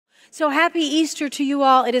So happy Easter to you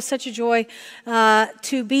all. It is such a joy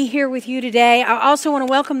to be here with you today. I also want to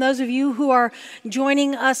welcome those of you who are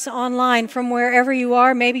joining us online from wherever you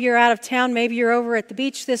are. Maybe you're out of town, maybe you're over at the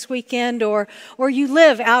beach this weekend, or you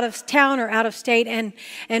live out of town or out of state,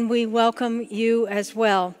 and we welcome you as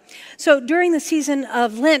well. So during the season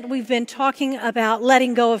of Lent, we've been talking about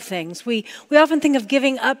letting go of things. We often think of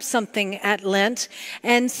giving up something at Lent,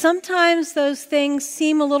 and sometimes those things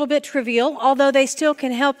seem a little bit trivial, although they still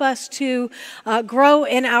can help us to grow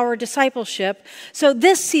in our discipleship. So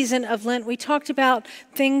this season of Lent, we talked about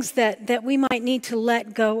things that we might need to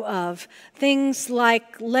let go of. Things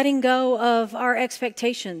like letting go of our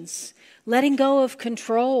expectations, letting go of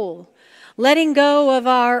control, letting go of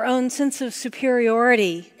our own sense of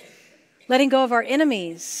superiority, letting go of our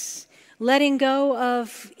enemies, letting go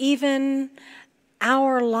of even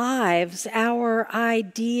our lives, our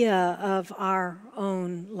idea of our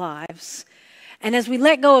own lives. And as we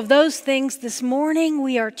let go of those things this morning,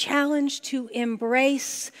 we are challenged to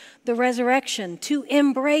embrace the resurrection, to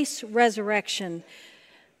embrace resurrection.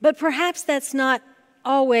 But perhaps that's not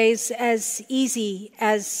always as easy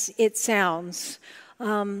as it sounds.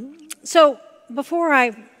 So before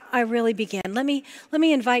I really begin, let me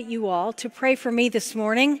invite you all to pray for me this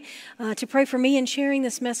morning, to pray for me in sharing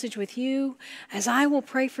this message with you, as I will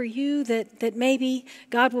pray for you that maybe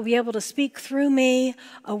God will be able to speak through me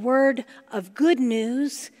a word of good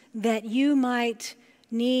news that you might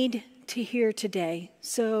need to hear today.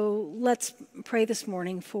 So let's pray this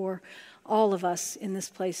morning for all of us in this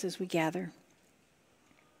place as we gather.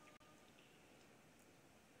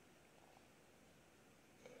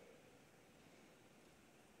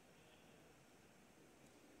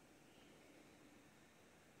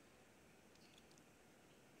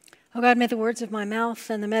 Oh God, may the words of my mouth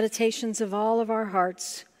and the meditations of all of our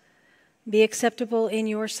hearts be acceptable in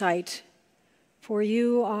your sight, for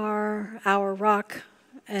you are our rock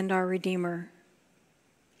and our Redeemer.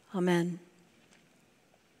 Amen.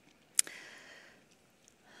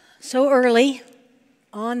 So early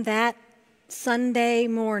on that Sunday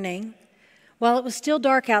morning, while it was still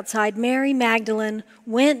dark outside, Mary Magdalene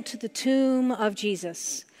went to the tomb of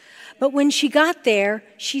Jesus. But when she got there,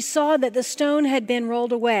 she saw that the stone had been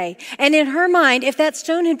rolled away. And in her mind, if that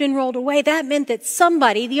stone had been rolled away, that meant that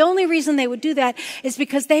somebody, the only reason they would do that is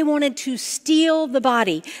because they wanted to steal the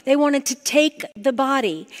body. They wanted to take the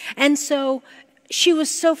body. And so she was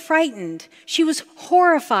so frightened. She was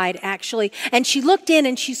horrified, actually. And she looked in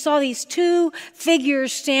and she saw these two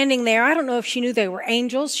figures standing there. I don't know if she knew they were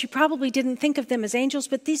angels. She probably didn't think of them as angels,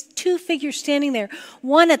 but these two figures standing there,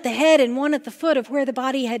 one at the head and one at the foot of where the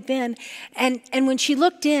body had been. And when she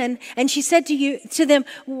looked in and she said to them,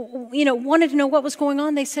 wanted to know what was going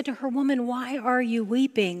on, they said to her, "Woman, why are you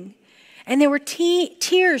weeping?" And there were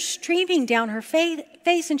tears streaming down her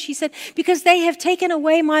face, and she said, "Because they have taken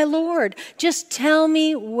away my Lord. Just tell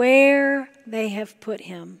me where they have put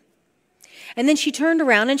him." And then she turned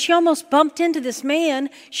around and she almost bumped into this man.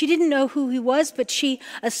 She didn't know who he was, but she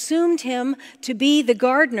assumed him to be the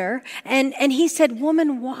gardener. And he said,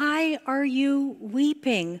 "Woman, why are you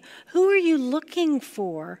weeping? Who are you looking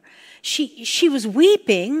for?" She was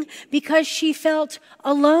weeping because she felt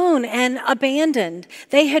alone and abandoned.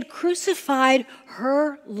 They had crucified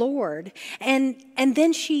her Lord. And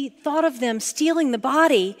then she thought of them stealing the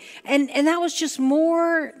body. And that was just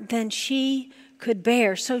more than she could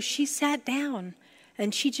bear. So she sat down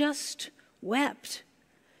and she just wept.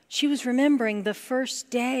 She was remembering the first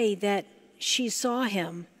day that she saw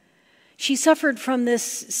him. She suffered from this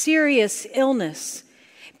serious illness.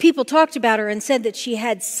 People talked about her and said that she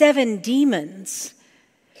had 7 demons.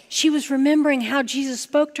 She was remembering how Jesus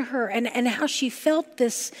spoke to her and how she felt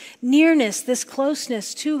this nearness, this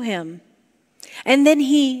closeness to him. And then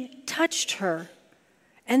he touched her,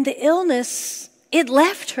 and the illness, it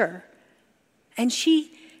left her. And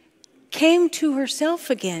she came to herself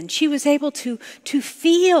again. She was able to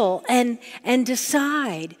feel and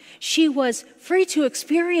decide. She was free to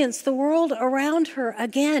experience the world around her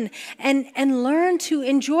again and learn to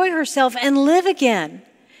enjoy herself and live again.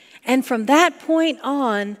 And from that point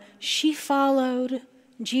on, she followed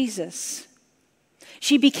Jesus.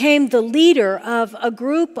 She became the leader of a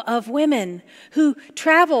group of women who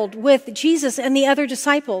traveled with Jesus and the other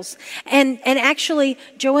disciples. And actually,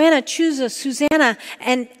 Joanna, Chusa, Susanna,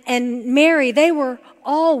 and Mary, they were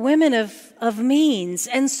all women of means.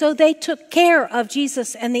 And so they took care of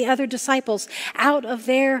Jesus and the other disciples out of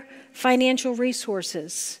their financial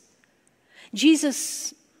resources.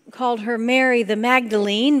 Jesus called her Mary the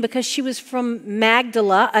Magdalene because she was from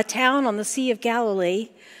Magdala, a town on the Sea of Galilee.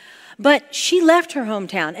 But she left her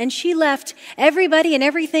hometown and she left everybody and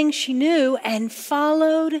everything she knew and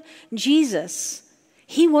followed Jesus.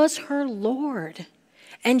 He was her Lord,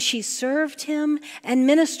 and she served him and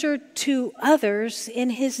ministered to others in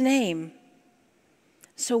his name.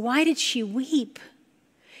 So why did she weep?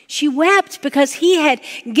 She wept because he had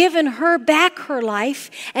given her back her life,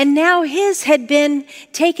 and now his had been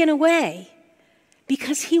taken away.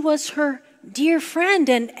 Because he was her dear friend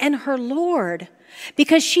and her Lord.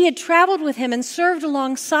 Because she had traveled with him and served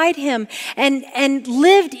alongside him and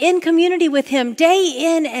lived in community with him day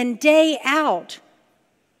in and day out.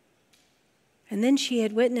 And then she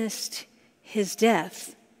had witnessed his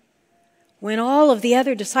death. When all of the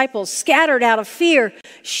other disciples scattered out of fear,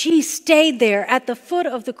 she stayed there at the foot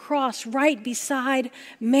of the cross right beside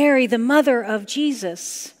Mary, the mother of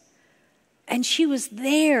Jesus. And she was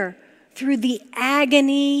there through the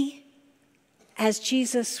agony as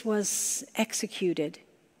Jesus was executed.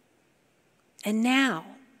 And now,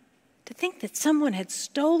 to think that someone had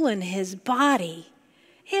stolen his body,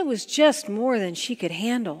 it was just more than she could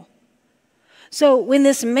handle. So when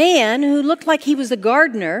this man, who looked like he was the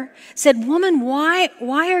gardener, said, "Woman, why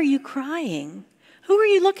are you crying? Who are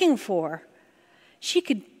you looking for?" She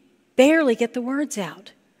could barely get the words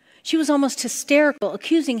out. She was almost hysterical,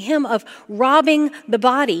 accusing him of robbing the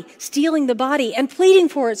body, stealing the body, and pleading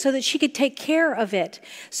for it so that she could take care of it.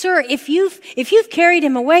 "Sir, if you've carried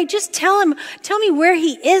him away, just tell me where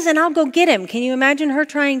he is and I'll go get him." Can you imagine her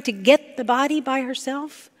trying to get the body by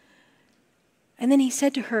herself? And then he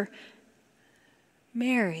said to her,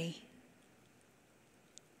 "Mary."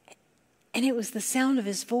 And it was the sound of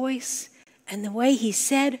his voice and the way he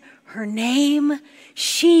said her name.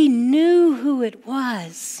 She knew who it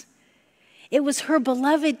was. It was her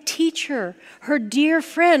beloved teacher, her dear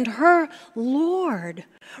friend, her Lord.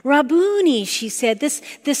 Rabboni, she said,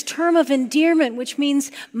 this term of endearment, which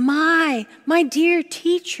means my dear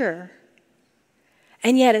teacher.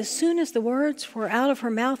 And yet, as soon as the words were out of her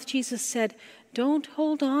mouth, Jesus said, "Don't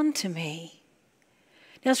hold on to me."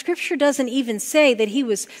 Now, Scripture doesn't even say that she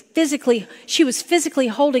was physically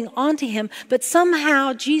holding on to him, but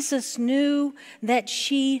somehow Jesus knew that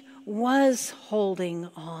she was holding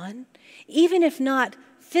on. Even if not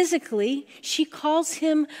physically, she calls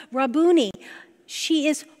him Rabboni. She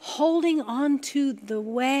is holding on to the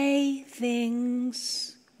way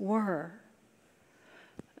things were.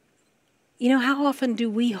 You know, how often do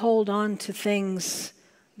we hold on to things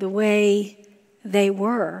the way they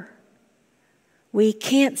were? We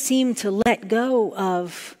can't seem to let go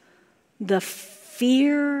of the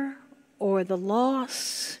fear or the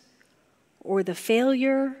loss or the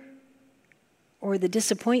failure or the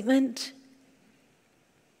disappointment.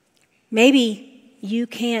 Maybe you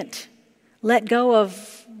can't let go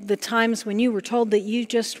of the times when you were told that you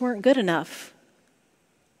just weren't good enough.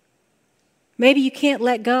 Maybe you can't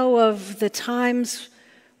let go of the times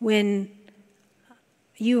when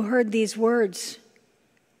you heard these words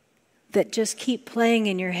that just keep playing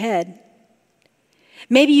in your head.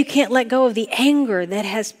 Maybe you can't let go of the anger that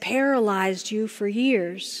has paralyzed you for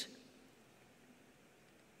years.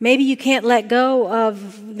 Maybe you can't let go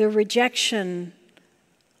of the rejection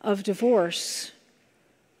of divorce.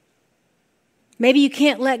 Maybe you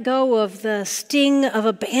can't let go of the sting of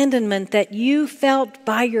abandonment that you felt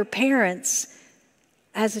by your parents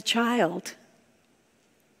as a child.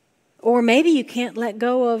 Or maybe you can't let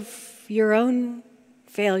go of your own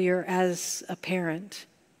failure as a parent.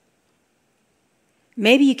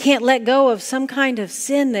 Maybe you can't let go of some kind of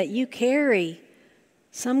sin that you carry,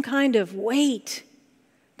 some kind of weight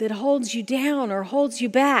that holds you down or holds you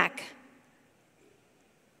back.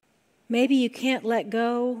 Maybe you can't let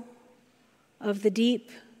go of the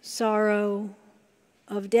deep sorrow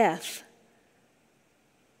of death.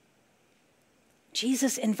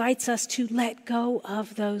 Jesus invites us to let go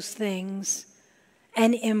of those things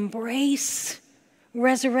and embrace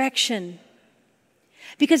resurrection.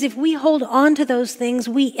 Because if we hold on to those things,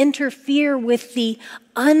 we interfere with the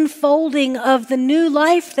unfolding of the new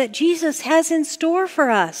life that Jesus has in store for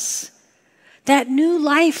us. That new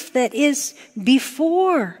life that is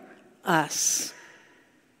before us.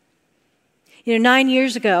 9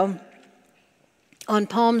 years ago, on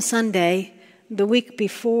Palm Sunday, the week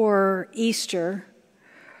before Easter,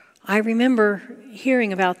 I remember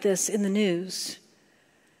hearing about this in the news.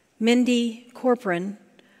 Mindy Corporon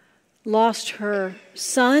lost her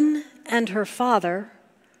son and her father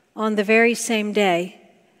on the very same day.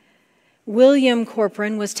 William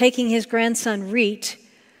Corporon was taking his grandson Reet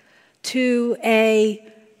to a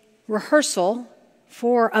rehearsal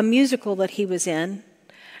for a musical that he was in,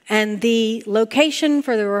 and the location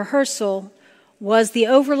for the rehearsal was the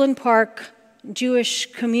Overland Park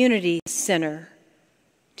Jewish Community Center.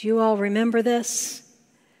 Do you all remember this?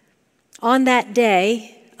 On that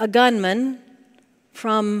day, a gunman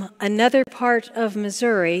from another part of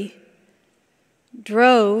Missouri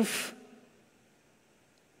drove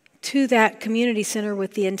to that community center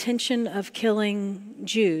with the intention of killing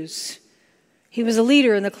Jews. He was a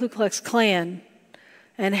leader in the Ku Klux Klan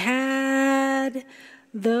and had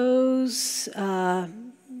those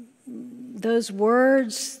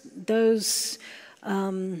words,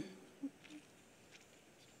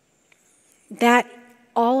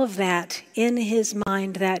 all of that in his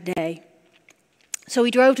mind that day. So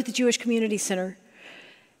he drove to the Jewish Community Center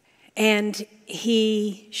and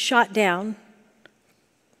he shot down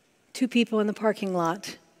 2 people in the parking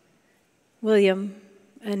lot, William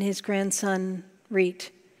and his grandson,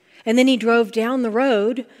 Reet. And then he drove down the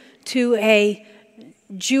road to a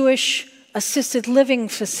Jewish assisted living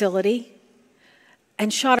facility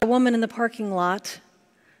and shot a woman in the parking lot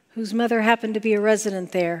whose mother happened to be a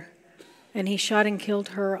resident there. And he shot and killed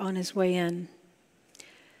her on her way in.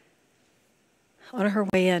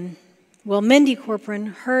 Well, Mindy Corcoran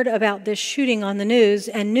heard about this shooting on the news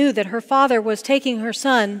and knew that her father was taking her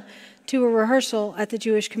son to a rehearsal at the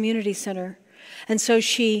Jewish Community Center. And so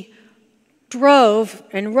she drove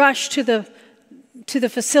and rushed to the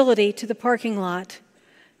facility, to the parking lot,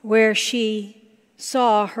 where she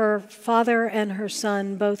saw her father and her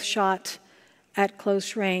son both shot at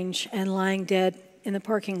close range and lying dead in the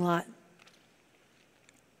parking lot.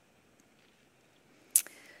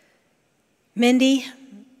 Mindy,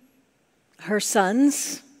 her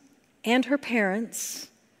sons, and her parents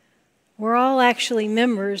were all actually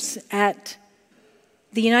members at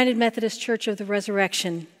the United Methodist Church of the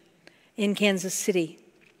Resurrection in Kansas City.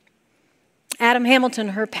 Adam Hamilton,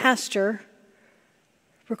 her pastor,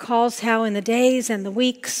 recalls how in the days and the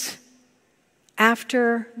weeks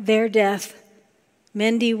after their death,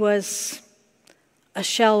 Mindy was a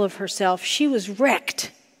shell of herself. She was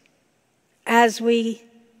wrecked, as we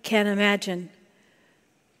can imagine.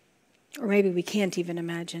 Or maybe we can't even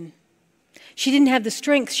imagine. She didn't have the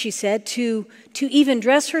strength, she said, to even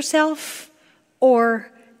dress herself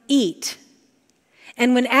or eat.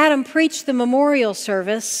 And when Adam preached the memorial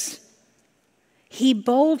service, he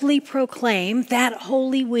boldly proclaimed that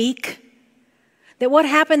Holy Week that what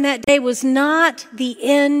happened that day was not the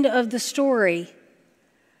end of the story.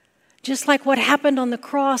 Just like what happened on the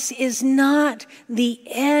cross is not the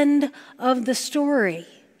end of the story.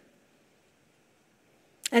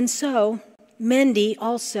 And so, Mindy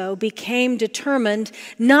also became determined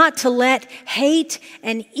not to let hate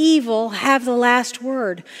and evil have the last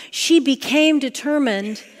word. She became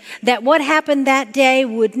determined that what happened that day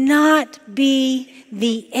would not be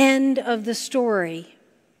the end of the story.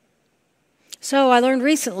 So I learned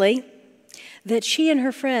recently that she and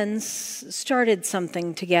her friends started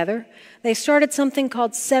something together. They started something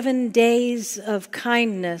called 7 Days of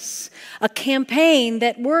Kindness, a campaign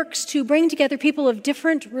that works to bring together people of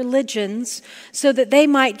different religions so that they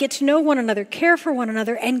might get to know one another, care for one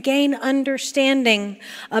another, and gain understanding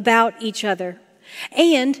about each other.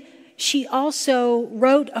 And she also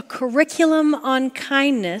wrote a curriculum on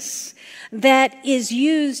kindness that is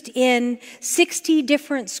used in 60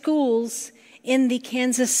 different schools in the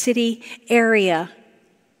Kansas City area.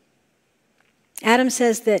 Adam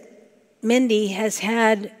says that Mindy has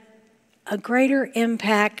had a greater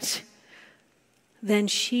impact than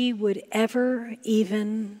she would ever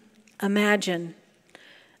even imagine.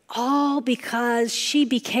 All because she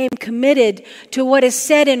became committed to what is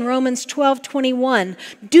said in Romans 12:21.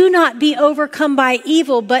 Do not be overcome by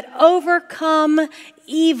evil, but overcome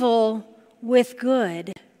evil with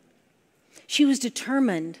good. She was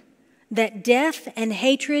determined that death and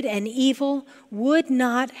hatred and evil would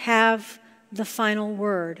not have the final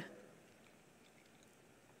word.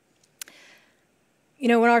 You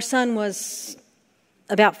know, when our son was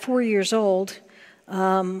about 4 years old,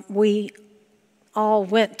 we all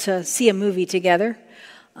went to see a movie together.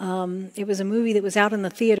 It was a movie that was out in the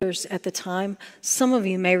theaters at the time. Some of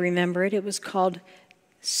you may remember it. It was called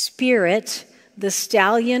Spirit, the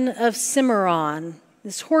Stallion of Cimarron.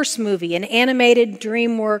 This horse movie, an animated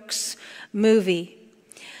DreamWorks movie.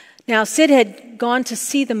 Now, Sid had gone to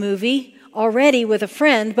see the movie already with a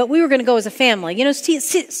friend, but we were going to go as a family. You know,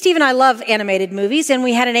 Steve and I love animated movies, and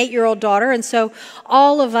we had an 8-year-old daughter, and so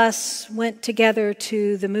all of us went together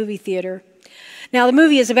to the movie theater. Now, the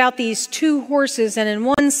movie is about these 2 horses, and in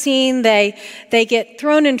one scene, they get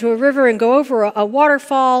thrown into a river and go over a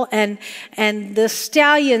waterfall, and the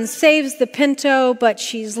stallion saves the pinto, but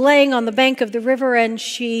she's laying on the bank of the river, and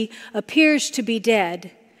she appears to be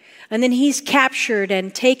dead. And then he's captured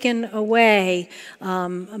and taken away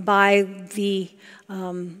by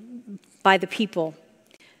the people.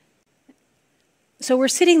 So we're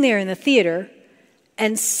sitting there in the theater,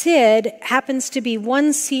 and Sid happens to be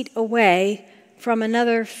one seat away from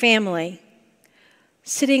another family.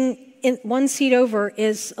 Sitting in one seat over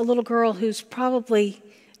is a little girl who's probably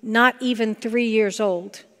not even 3 years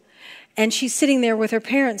old. And she's sitting there with her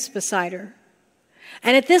parents beside her.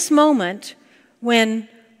 And at this moment, when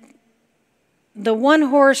the one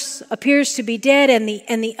horse appears to be dead and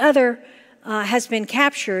the other has been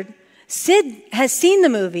captured, Sid has seen the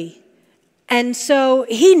movie. And so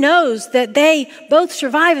he knows that they both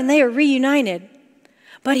survive and they are reunited.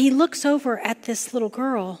 But he looks over at this little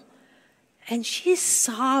girl and she's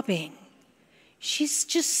sobbing. She's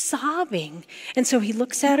just sobbing. And so he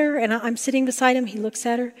looks at her, and I'm sitting beside him. He looks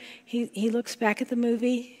at her. He looks back at the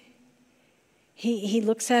movie. He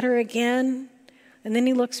looks at her again, and then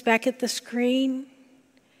he looks back at the screen.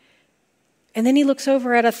 And then he looks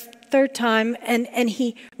over at a third time, and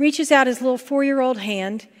he reaches out his little 4-year-old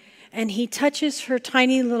hand, and he touches her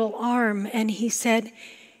tiny little arm, and he said,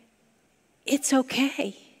 "It's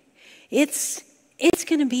okay. It's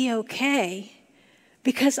going to be okay.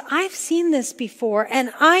 Because I've seen this before,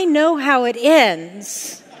 and I know how it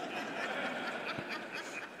ends."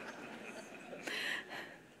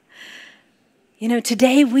 You know,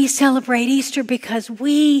 today we celebrate Easter because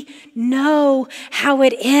we know how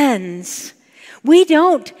it ends. We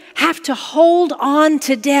don't have to hold on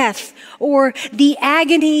to death or the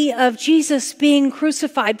agony of Jesus being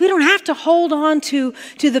crucified. We don't have to hold on to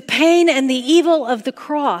the pain and the evil of the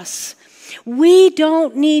cross. We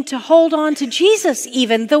don't need to hold on to Jesus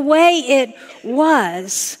even the way it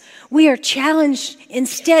was. We are challenged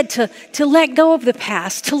instead to let go of the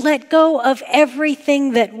past, to let go of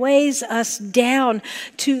everything that weighs us down,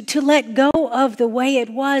 to let go of the way it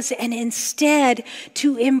was, and instead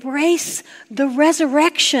to embrace the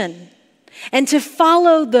resurrection and to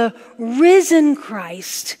follow the risen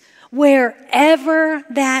Christ wherever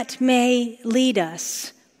that may lead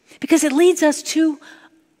us. Because it leads us to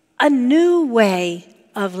a new way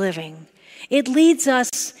of living. It leads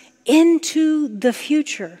us into the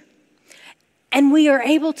future. And we are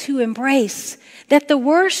able to embrace that the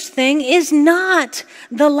worst thing is not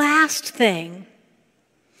the last thing.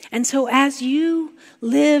 And so as you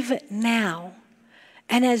live now,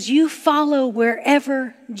 and as you follow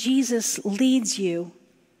wherever Jesus leads you,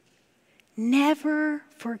 never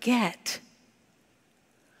forget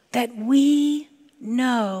that we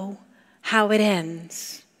know how it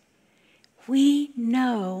ends. We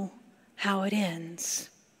know how it ends.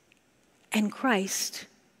 And Christ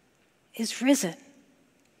is risen.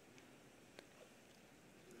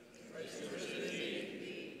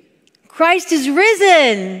 Christ is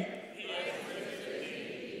risen.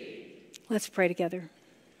 Let's pray together.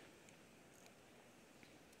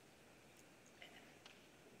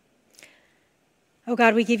 Oh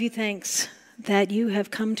God, we give you thanks that you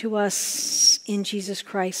have come to us in Jesus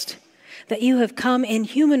Christ, that you have come in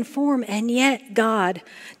human form, and yet, God,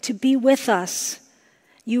 to be with us.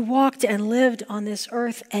 You walked and lived on this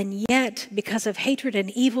earth, and yet, because of hatred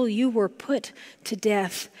and evil, you were put to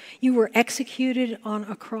death. You were executed on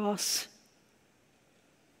a cross.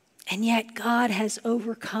 And yet, God has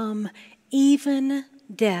overcome even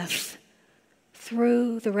death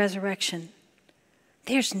through the resurrection.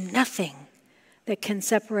 There's nothing that can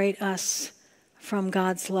separate us from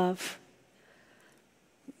God's love.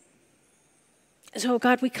 So,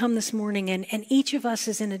 God, we come this morning, and each of us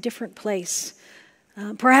is in a different place.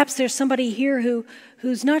 Perhaps there's somebody here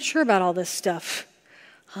who's not sure about all this stuff,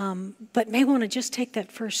 but may want to just take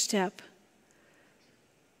that first step.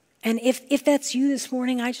 And if that's you this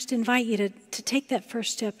morning, I just invite you to take that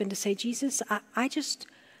first step and to say, Jesus, I just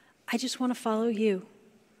want to follow you.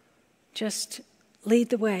 Just lead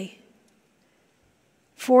the way.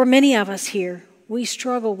 For many of us here, we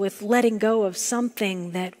struggle with letting go of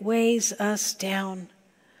something that weighs us down,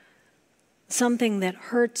 something that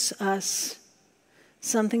hurts us,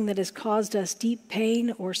 something that has caused us deep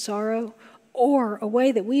pain or sorrow, or a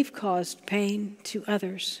way that we've caused pain to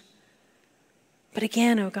others. But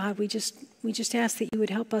again, oh God, we just ask that you would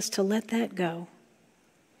help us to let that go,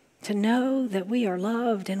 to know that we are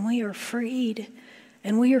loved and we are freed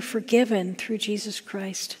and we are forgiven through Jesus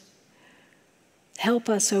Christ. Help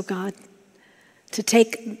us, oh God, to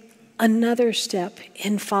take another step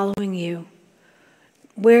in following you,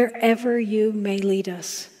 wherever you may lead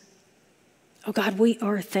us. Oh God, we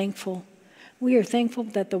are thankful. We are thankful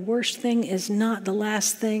that the worst thing is not the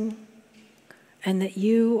last thing, and that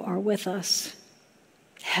you are with us.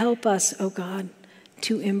 Help us, oh God,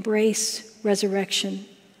 to embrace resurrection,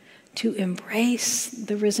 to embrace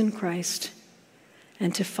the risen Christ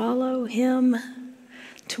and to follow him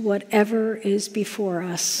to whatever is before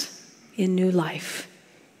us in new life.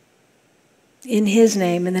 In his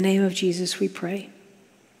name, in the name of Jesus, we pray.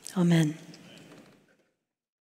 Amen.